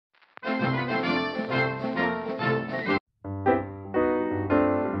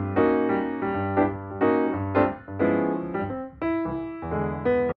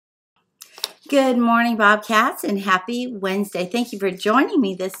Good morning, Bobcats, and happy Wednesday. Thank you for joining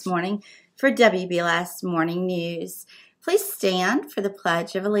me this morning for WBLS Morning News. Please stand for the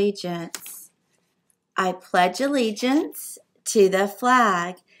Pledge of Allegiance. I pledge allegiance to the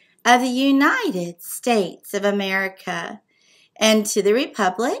flag of the United States of America and to the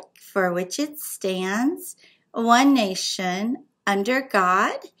republic for which it stands, one nation, under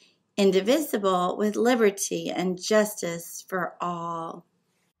God, indivisible, with liberty and justice for all.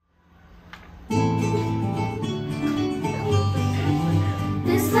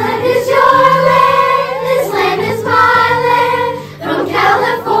 This land is your land, this land is my land, from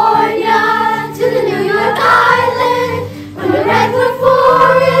California to the New York Island, from the redwood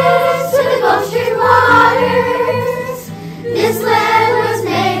forest to the Gulf Stream waters. This land was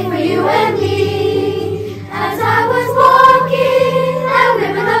made for you and me. As I was walking that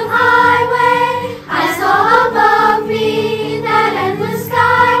ribbon of highway, I saw above me that endless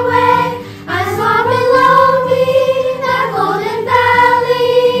skyway. I saw below me that golden valley.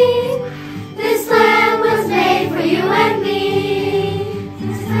 This land was made for you and me.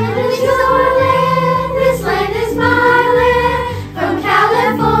 This land is your land, this land is my land, from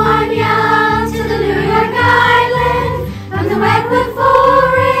California to the New York Island, from the redwood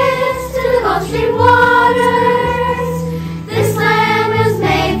forest to the Gulf Stream waters. This land was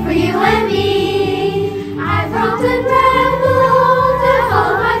made for you and me. I've roamed and rambled and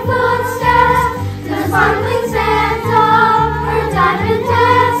followed my footsteps to the sparkling sands of her diamond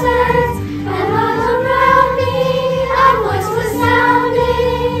deserts, and all around me a voice was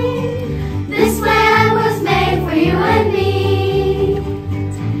sounding. This land was made for you and me.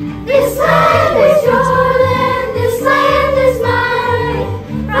 This land is your land, this land is mine,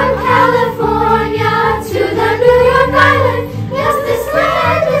 from California to the New York Island. Yes, this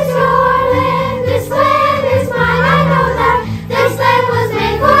land is your land, this land is mine. I know that this land was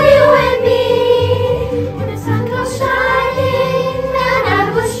made for you and me. When the sun goes shining and I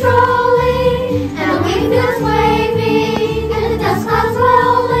was strolling, and the wheat fields waving and the dust clouds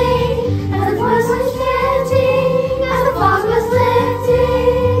rolling, and the voice was chanting as the fog was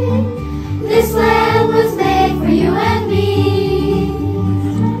lifting. This land was made for you and me.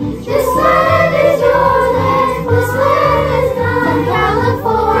 This land is your land, this land is mine. From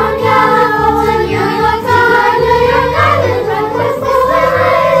California to New York Island, redwood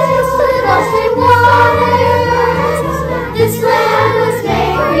forest to the Gulf Stream waters. This land was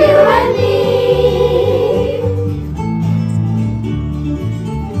made for you and me.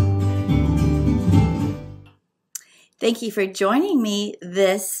 Thank you for joining me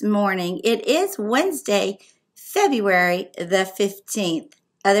this morning. It is Wednesday, February the 15th,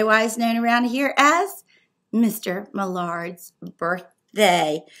 otherwise known around here as Mr. Millard's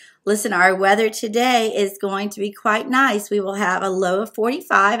birthday. Listen, our weather today is going to be quite nice. We will have a low of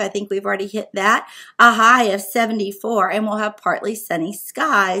 45. I think we've already hit that. A high of 74, and we'll have partly sunny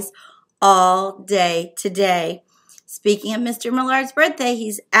skies all day today. Speaking of Mr. Millard's birthday,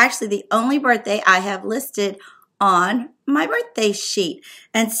 he's actually the only birthday I have listed on my birthday sheet.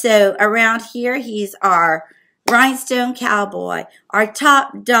 And so around here, he's our rhinestone cowboy, our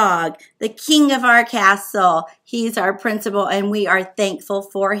top dog, the king of our castle. He's our principal, and we are thankful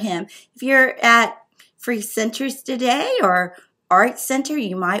for him. If you're at Free Centers today or Art Center,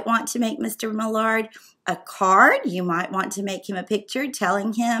 you might want to make Mr. Millard a card. You might want to make him a picture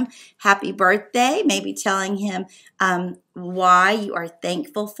telling him happy birthday, maybe telling him why you are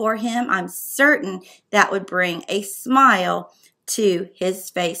thankful for him. I'm certain that would bring a smile to his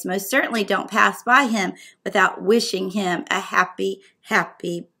face. Most certainly don't pass by him without wishing him a happy,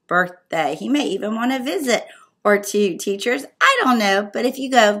 happy birthday. He may even want to visit or two. Teachers, I don't know, but if you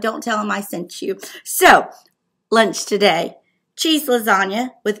go, don't tell him I sent you. So, lunch today, cheese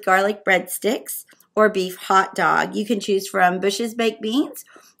lasagna with garlic breadsticks or beef hot dog. You can choose from Bush's baked beans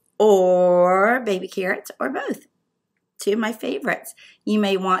or baby carrots or both. Two of my favorites. You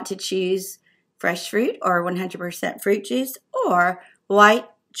may want to choose fresh fruit or 100% fruit juice or white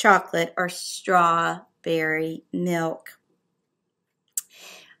chocolate or strawberry milk.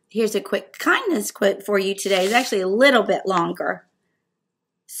 Here's a quick kindness quote for you today. It's actually a little bit longer.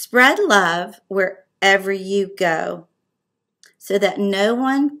 Spread love wherever you go so that no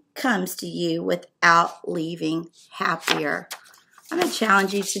one comes to you without leaving happier. I'm going to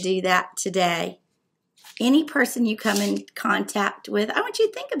challenge you to do that today. Any person you come in contact with, I want you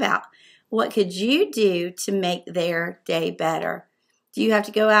to think about what could you do to make their day better. Do you have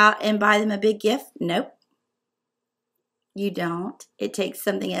to go out and buy them a big gift? Nope. You don't. It takes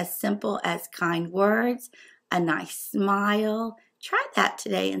something as simple as kind words, a nice smile. Try that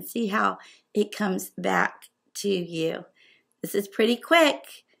today and see how it comes back to you. This is pretty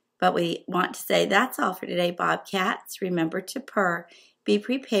quick, But we want to say that's all for today, Bobcats. Remember to purr. Be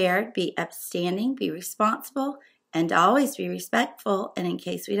prepared, be upstanding, be responsible, and always be respectful. And in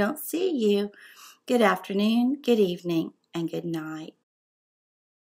case we don't see you, good afternoon, good evening, and good night.